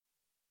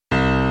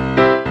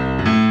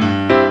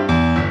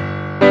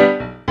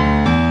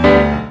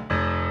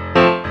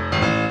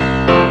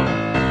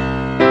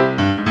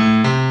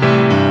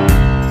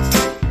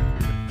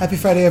Happy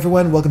Friday,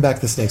 everyone. Welcome back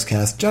to the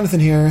SnakesCast. Jonathan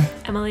here.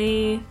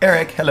 Emily.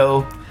 Eric,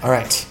 hello. All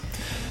right.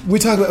 We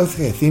talk about,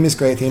 okay, theme is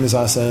great, theme is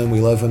awesome, we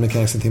love when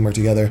mechanics and theme work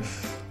together.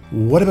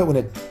 What about when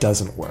it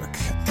doesn't work?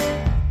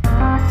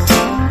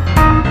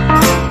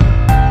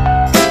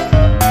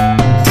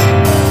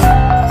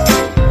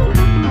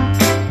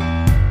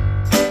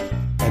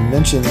 I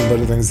mentioned Lord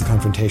of the Rings: The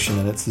Confrontation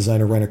and its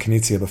designer Reiner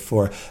Knizia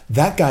before.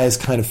 That guy is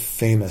kind of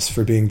famous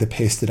for being the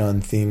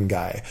pasted-on theme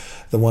guy.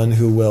 The one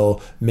who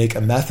will make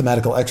a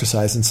mathematical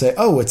exercise and say,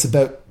 oh, it's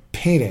about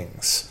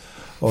paintings.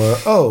 Or,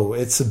 oh,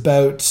 it's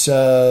about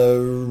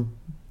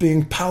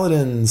being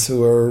paladins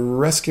who are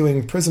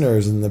rescuing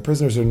prisoners, and the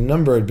prisoners are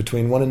numbered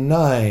between 1 and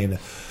 9.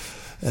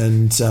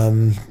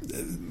 And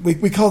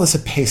we call this a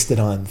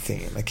pasted-on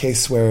theme, a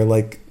case where,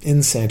 like, in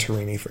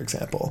Santorini, for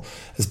example,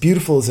 as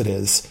beautiful as it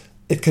is,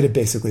 it could have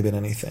basically been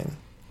anything.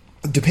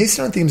 Do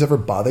pasted-on themes ever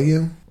bother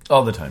you?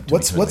 All the time.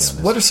 What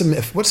are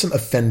some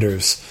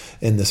offenders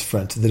in this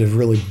front that have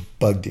really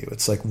bugged you?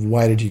 It's like,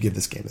 why did you give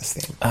this game this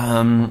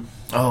theme?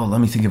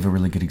 Let me think of a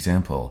really good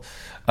example.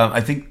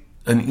 I think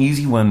an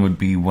easy one would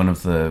be one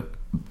of the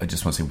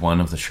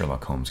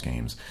Sherlock Holmes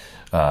games,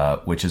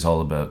 which is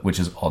all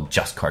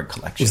just card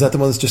collection. Was that the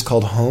one that's just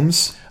called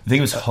Holmes? I think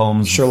it was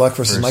Holmes. Sherlock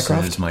versus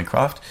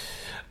Mycroft.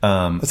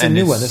 That's a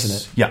new one, isn't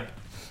it? Yeah.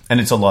 And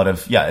it's a lot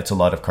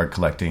of card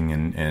collecting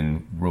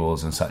and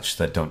rules and such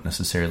that don't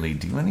necessarily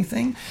do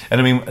anything.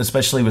 And I mean,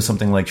 especially with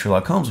something like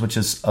Sherlock Holmes, which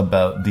is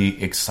about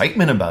the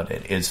excitement about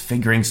it, is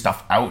figuring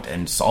stuff out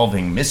and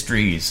solving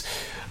mysteries.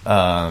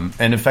 And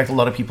in fact, a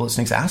lot of people at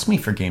Snakes ask me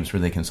for games where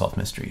they can solve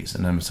mysteries.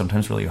 And I'm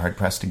sometimes really hard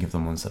pressed to give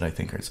them ones that I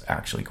think are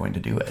actually going to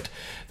do it.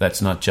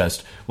 That's not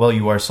just, well,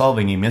 you are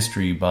solving a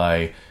mystery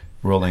by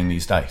rolling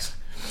these dice.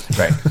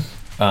 Right.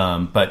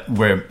 But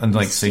where,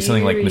 like, say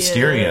something like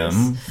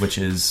Mysterium, which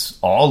is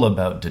all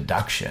about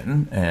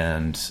deduction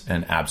and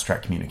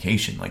abstract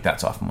communication, like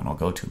that's often when I'll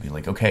go to and be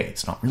like, okay,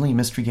 it's not really a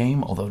mystery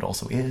game, although it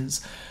also is,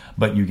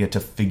 but you get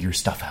to figure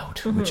stuff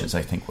out, which is,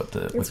 I think, what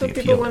the appeal is. That's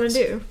what people want to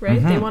do, right?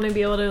 Mm-hmm. They want to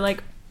be able to,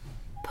 like,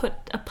 put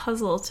a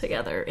puzzle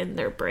together in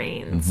their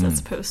brains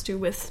as opposed to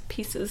with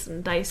pieces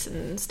and dice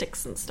and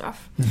sticks and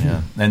stuff.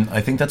 Yeah, and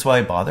I think that's why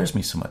it bothers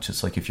me so much.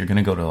 It's like, if you're going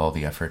to go to all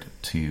the effort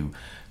to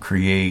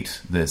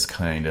create this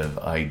kind of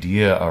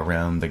idea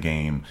around the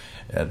game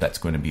that's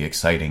going to be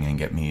exciting and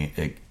get me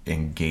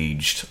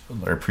engaged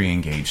or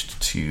pre-engaged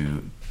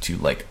to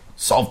like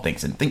solve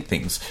things and think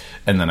things,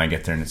 and then I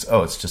get there and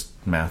it's just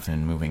math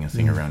and moving a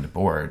thing around a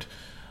board,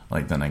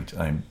 like, then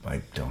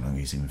I don't know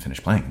he's even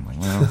finished playing. I'm like,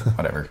 well,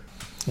 whatever.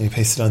 Any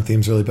pasted-on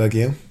themes really bug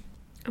you?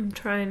 I'm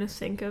trying to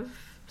think of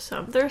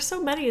some. There are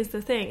so many is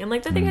the thing, and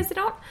like the thing is they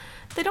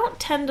don't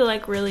tend to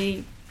like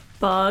really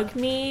bug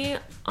me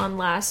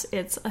unless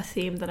it's a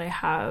theme that I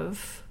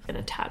have an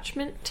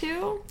attachment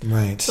to.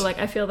 Right. So like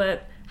I feel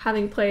that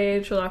having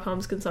played Sherlock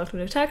Holmes Consulting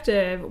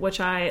Detective, which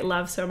I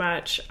love so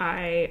much,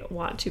 I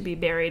want to be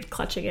buried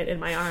clutching it in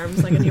my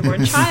arms like a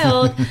newborn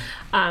child.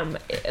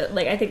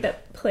 Like I think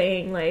that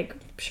playing like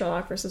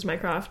Sherlock versus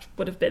Mycroft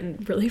would have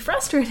been really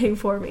frustrating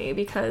for me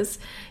because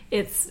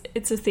it's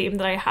a theme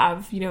that I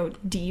have,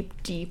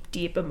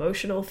 deep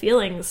emotional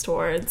feelings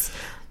towards.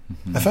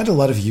 I find a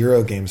lot of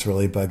Euro games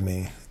really bug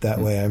me that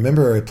way. I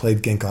remember I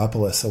played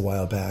Ginkopolis a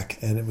while back,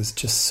 and it was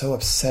just so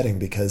upsetting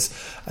because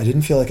I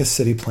didn't feel like a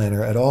city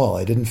planner at all.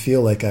 I didn't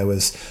feel like I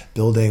was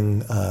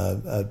building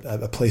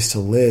a place to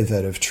live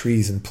out of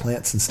trees and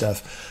plants and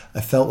stuff.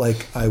 I felt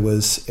like I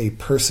was a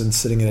person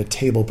sitting at a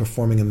table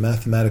performing a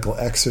mathematical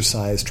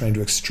exercise, trying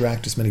to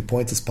extract as many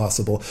points as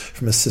possible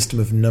from a system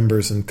of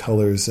numbers and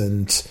colors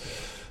and...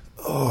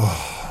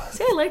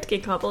 See, I liked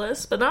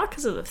Ginkopolis, but not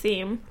because of the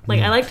theme.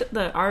 Like, I liked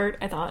the art.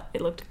 I thought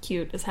it looked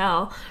cute as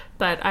hell,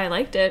 but I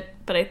liked it.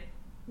 But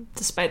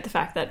despite the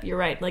fact that you're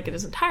right, like, it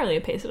is entirely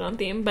a pasted-on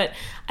theme, but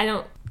I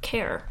don't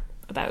care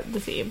about the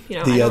theme.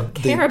 I don't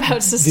care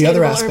about sustainable the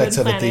other aspects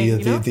urban of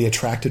planning, it, the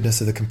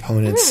attractiveness of the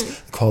components,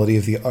 the quality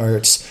of the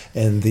arts,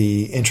 and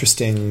the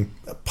interesting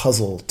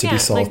puzzle to be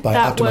solved by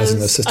optimizing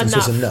those systems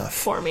was enough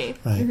for me.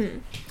 Right.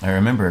 I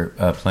remember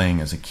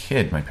playing as a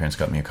kid. My parents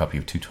got me a copy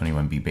of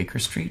 221B Baker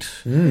Street.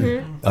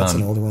 That's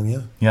an older one,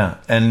 yeah. Yeah,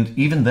 and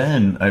even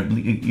then,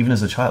 even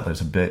as a child, I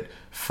was a bit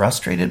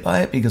frustrated by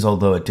it because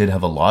although it did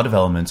have a lot of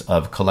elements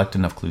of collect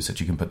enough clues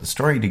that you can put the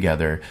story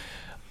together,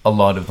 a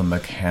lot of the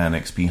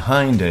mechanics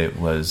behind it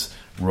was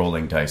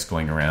rolling dice,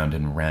 going around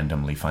and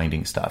randomly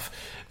finding stuff.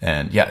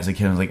 And yeah, as a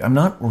kid, I was like, I'm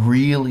not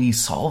really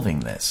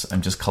solving this.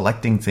 I'm just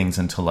collecting things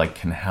until I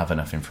can have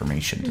enough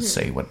information to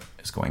say what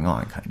is going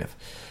on, kind of.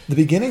 The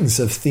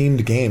beginnings of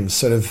themed games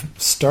sort of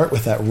start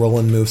with that roll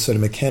and move sort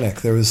of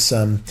mechanic. There was,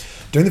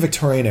 during the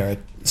Victorian era,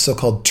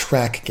 so-called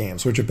track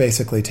games, which are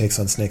basically takes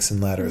on Snakes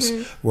and Ladders,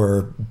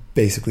 were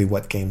basically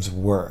what games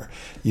were.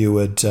 You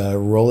would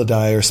roll a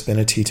die or spin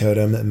a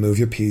teetotum and move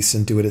your piece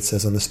and do what it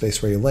says on the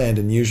space where you land,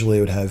 and usually it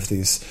would have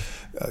these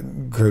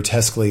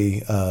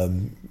grotesquely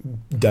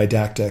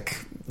didactic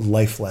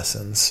life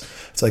lessons.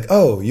 It's like,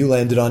 oh, you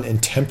landed on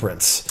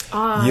intemperance.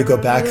 You go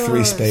back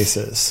 3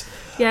 spaces.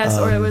 Yes,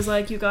 or it was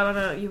like you got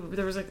on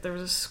there was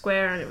a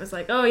square and it was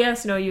like, oh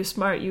yes, no, you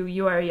smart,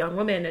 you are a young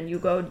woman and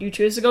you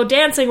choose to go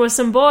dancing with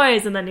some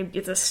boys, and then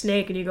it's a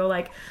snake and you go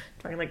like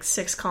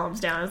 6 columns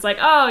down. It's like,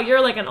 oh,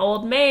 you're like an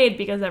old maid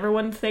because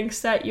everyone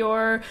thinks that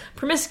you're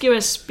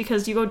promiscuous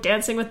because you go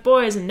dancing with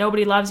boys and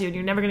nobody loves you and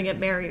you're never going to get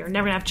married or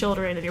never going to have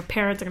children and your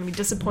parents are going to be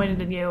disappointed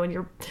in you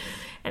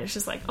and it's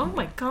just like, oh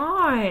my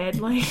God.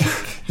 Like,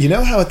 you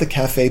know how at the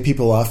cafe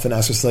people often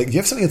ask us, like, do you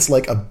have something that's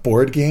like a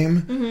board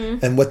game?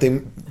 Mm-hmm. And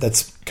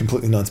that's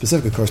completely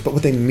non-specific, of course, but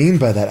what they mean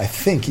by that, I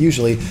think,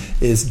 usually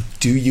is,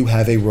 do you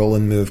have a roll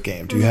and move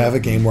game? Do you have a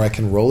game where I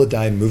can roll a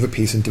die, move a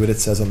piece, and do what it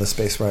says on the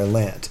space where I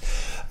land?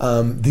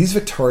 These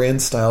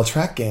Victorian-style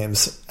track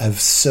games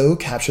have so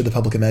captured the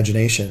public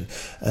imagination,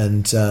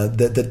 and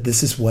that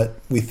this is what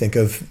we think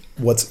of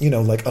what's,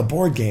 like a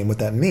board game, what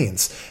that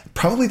means.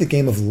 Probably the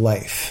game of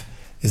life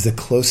is the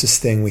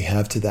closest thing we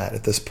have to that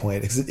at this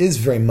point, because it is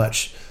very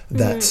much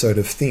that sort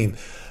of theme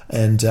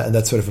and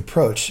that sort of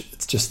approach.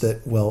 It's just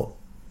that, well,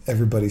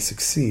 everybody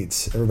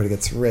succeeds. Everybody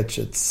gets rich.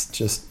 It's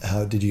just,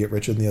 how did you get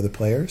richer than the other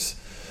players?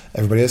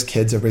 Everybody has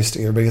kids.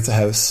 Everybody gets a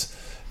house.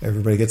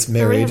 Everybody gets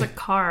married. Everybody has a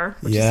car,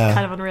 which is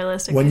kind of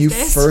unrealistic when these you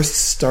days. First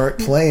start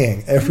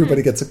playing,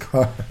 everybody gets a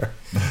car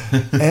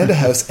and a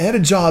house and a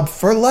job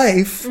for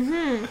life,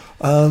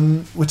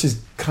 which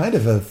is kind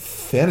of a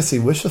fantasy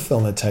wish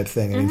fulfillment type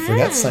thing. I mean,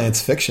 forget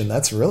science fiction.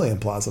 That's really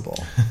implausible.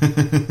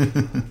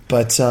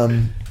 But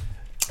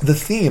the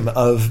theme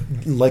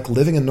of like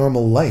living a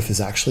normal life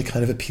is actually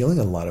kind of appealing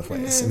in a lot of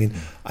ways. I mean,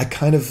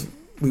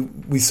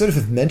 we sort of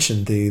have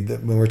mentioned the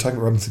when we're talking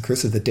about Robinson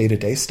Crusoe, the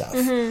day-to-day stuff.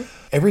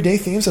 Everyday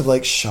themes of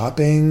like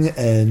shopping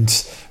and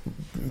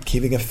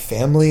keeping a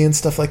family and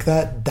stuff like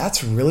that,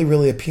 that's really,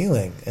 really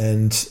appealing.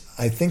 And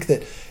I think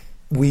that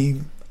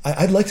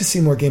I'd like to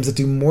see more games that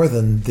do more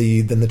than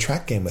the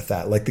track game with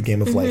that, like the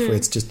game of life, where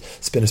it's just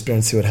spin a spin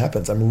and see what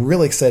happens. I'm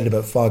really excited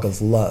about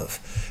Foggle's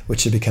Love,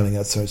 which should be coming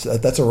out soon. So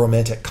that's a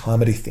romantic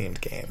comedy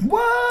themed game.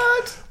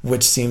 What?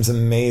 Which seems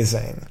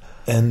amazing.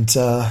 And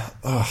I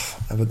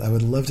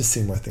would love to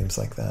see more themes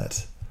like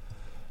that.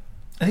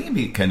 I think it'd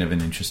be kind of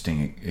an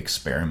interesting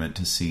experiment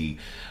to see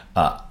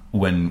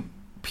when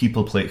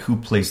people play, who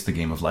plays the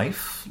game of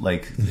life,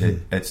 like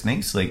at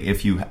Snakes, like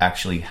if you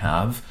actually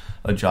have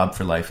a job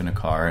for life in a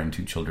car and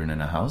 2 children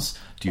in a house,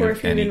 do you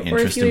have any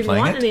interest in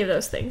playing want it? any of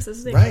those things? This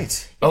is the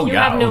Right. If you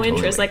have no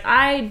interest, like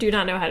I do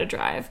not know how to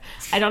drive.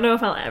 I don't know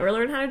if I'll ever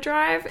learn how to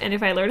drive, and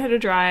if I learn how to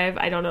drive,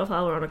 I don't know if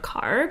I'll own a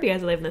car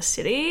because I live in the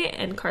city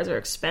and cars are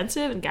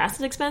expensive and gas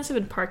is expensive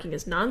and parking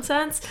is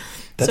nonsense.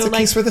 That's so, a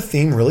case where the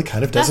theme really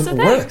kind of doesn't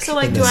work. So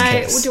like,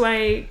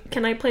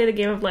 can I play the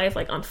game of life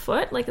like on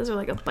foot? Like, is there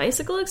like a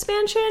bicycle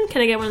expansion?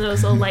 Can I get one of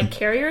those little like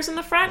carriers in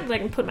the front that I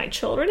can put my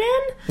children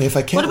in? If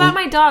I can't, what about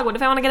my dog? What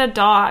if I want to get a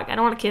dog? I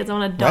don't want kids. I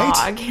want a dog.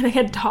 Right. Can I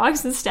get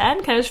dogs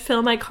instead? Can I just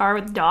fill my car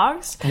with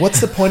dogs? What's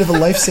the point of a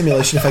life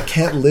simulation if I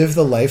can't live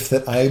the life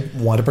that I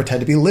want to pretend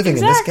to be living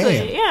in this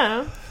game?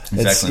 Yeah.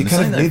 Exactly. You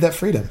kind of need that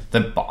freedom.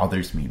 That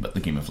bothers me about the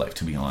game of life,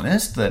 to be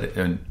honest, that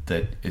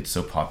it's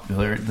so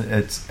popular.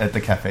 It's at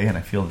the cafe, and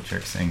I feel a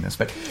jerk saying this,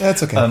 but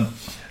that's okay.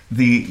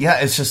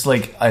 It's just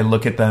like I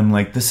look at them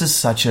like this is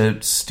such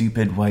a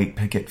stupid white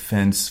picket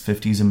fence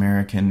 50s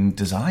American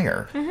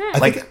desire. I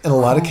think in a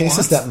lot of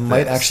cases that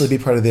might actually be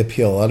part of the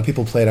appeal. A lot of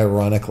people play it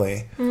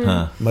ironically,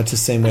 much the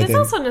same way. But it's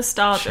also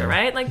nostalgia,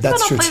 right? Like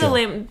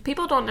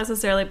people don't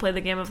necessarily play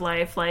the game of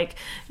life like,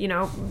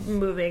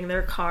 moving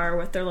their car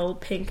with their little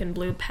pink and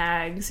blue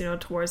pegs,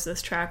 towards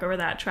this track over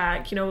that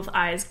track, with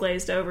eyes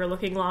glazed over,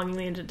 looking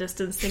longingly into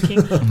distance,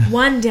 thinking,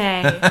 one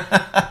day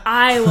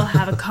I will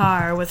have a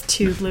car with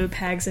 2 blue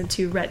pegs and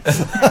 2 red pegs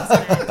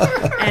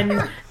in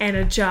it, and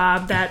a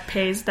job that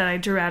I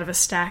drew out of a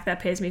stack that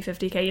pays me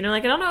 $50K.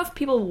 Like, I don't know if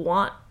people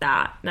want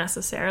that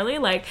necessarily.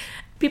 Like,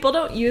 people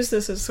don't use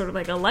this as sort of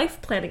like a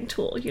life planning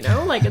tool,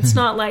 like it's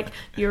not like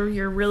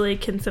you're really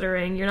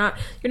considering, you're not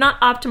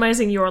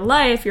optimizing your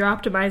life, you're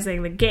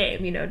optimizing the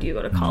game. Do you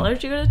go to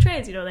college, do you go to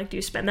trades, like, do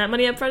you spend that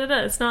money up front?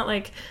 It's not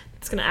like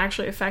it's going to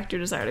actually affect your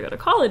desire to go to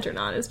college or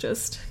not. It's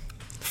just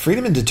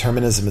freedom and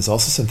determinism is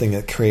also something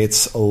that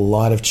creates a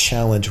lot of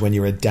challenge when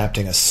you're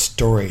adapting a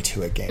story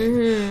to a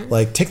game.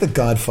 Like, take the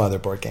Godfather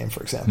board game,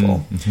 for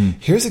example.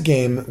 Here's a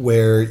game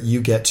where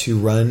you get to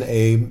run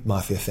a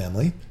mafia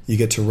family. You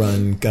get to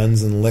run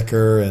guns and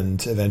liquor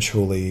and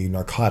eventually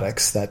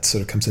narcotics. That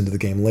sort of comes into the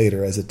game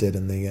later, as it did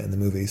in the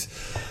movies.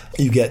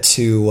 You get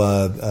to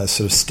sort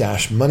of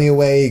stash money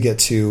away. You get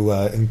to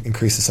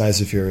increase the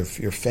size of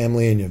your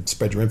family, and you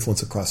spread your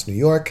influence across New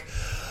York.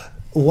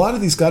 A lot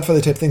of these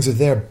Godfather type things are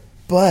there.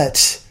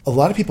 But a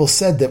lot of people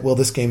said that, well,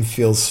 this game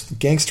feels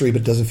gangstery,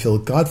 but it doesn't feel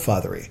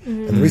Godfathery.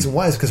 And the reason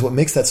why is because what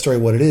makes that story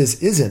what it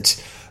is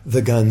isn't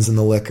the guns and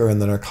the liquor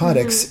and the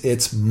narcotics.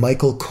 It's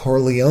Michael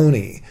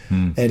Corleone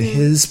and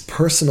his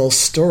personal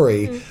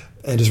story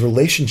and his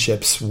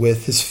relationships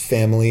with his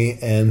family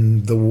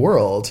and the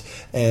world,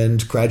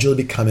 and gradually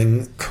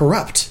becoming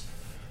corrupt.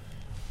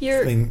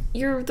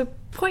 The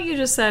point you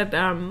just said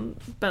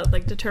about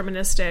like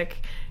deterministic.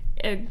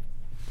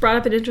 brought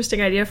up an interesting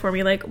idea for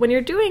me. Like, when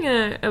you're doing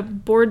a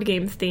board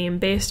game theme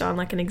based on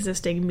like an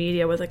existing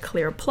media with a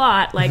clear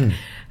plot, like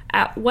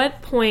at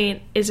what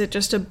point is it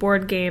just a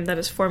board game that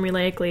is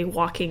formulaically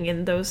walking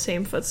in those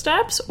same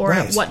footsteps, or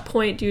at what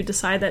point do you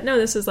decide that no,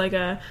 this is like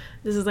a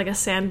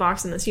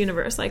sandbox in this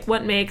universe? Like,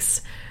 what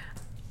makes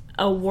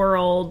a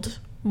world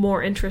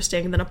more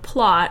interesting than a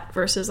plot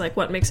versus like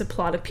what makes a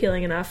plot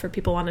appealing enough for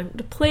people wanting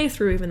to play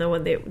through, even though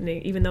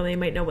they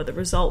might know what the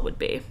result would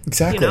be.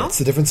 Exactly, it's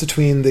the difference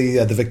between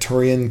the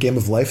Victorian game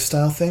of life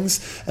style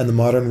things and the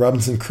modern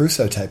Robinson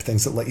Crusoe type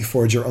things that let you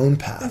forge your own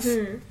path.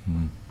 All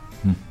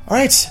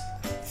right,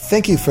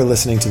 thank you for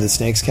listening to the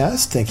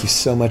SnakesCast. Thank you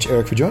so much,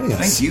 Eric, for joining us.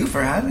 Thank you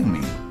for having me.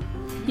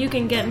 You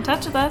can get in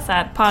touch with us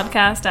at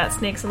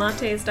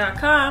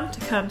podcast@snakesandlattes.com to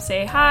come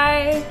say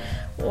hi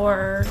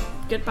or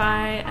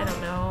goodbye. I don't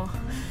know.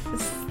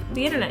 It's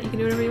the internet. You can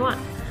do whatever you want.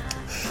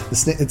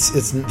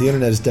 The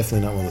internet is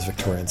definitely not one of those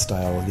Victorian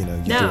style,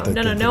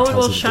 No one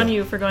will shun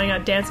you for going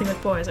out dancing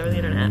with boys over the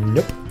internet.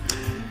 Nope.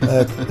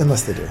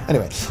 Unless they do.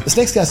 Anyway, the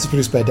SnakesCast is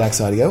produced by Dax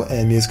Audio,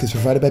 and music is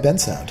provided by Ben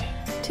Sound.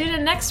 Tune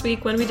in next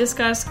week when we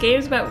discuss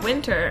games about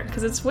winter,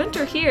 because it's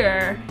winter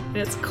here, and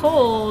it's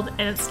cold,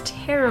 and it's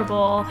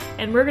terrible,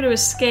 and we're going to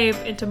escape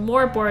into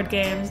more board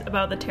games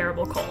about the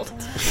terrible cold.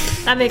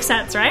 That makes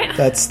sense, right?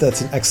 That's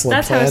an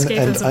excellent plan,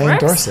 and I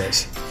endorse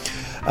it.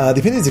 The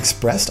opinions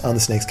expressed on the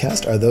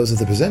SnakesCast are those of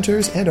the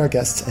presenters and our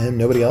guests, and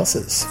nobody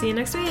else's. See you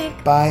next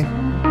week. Bye.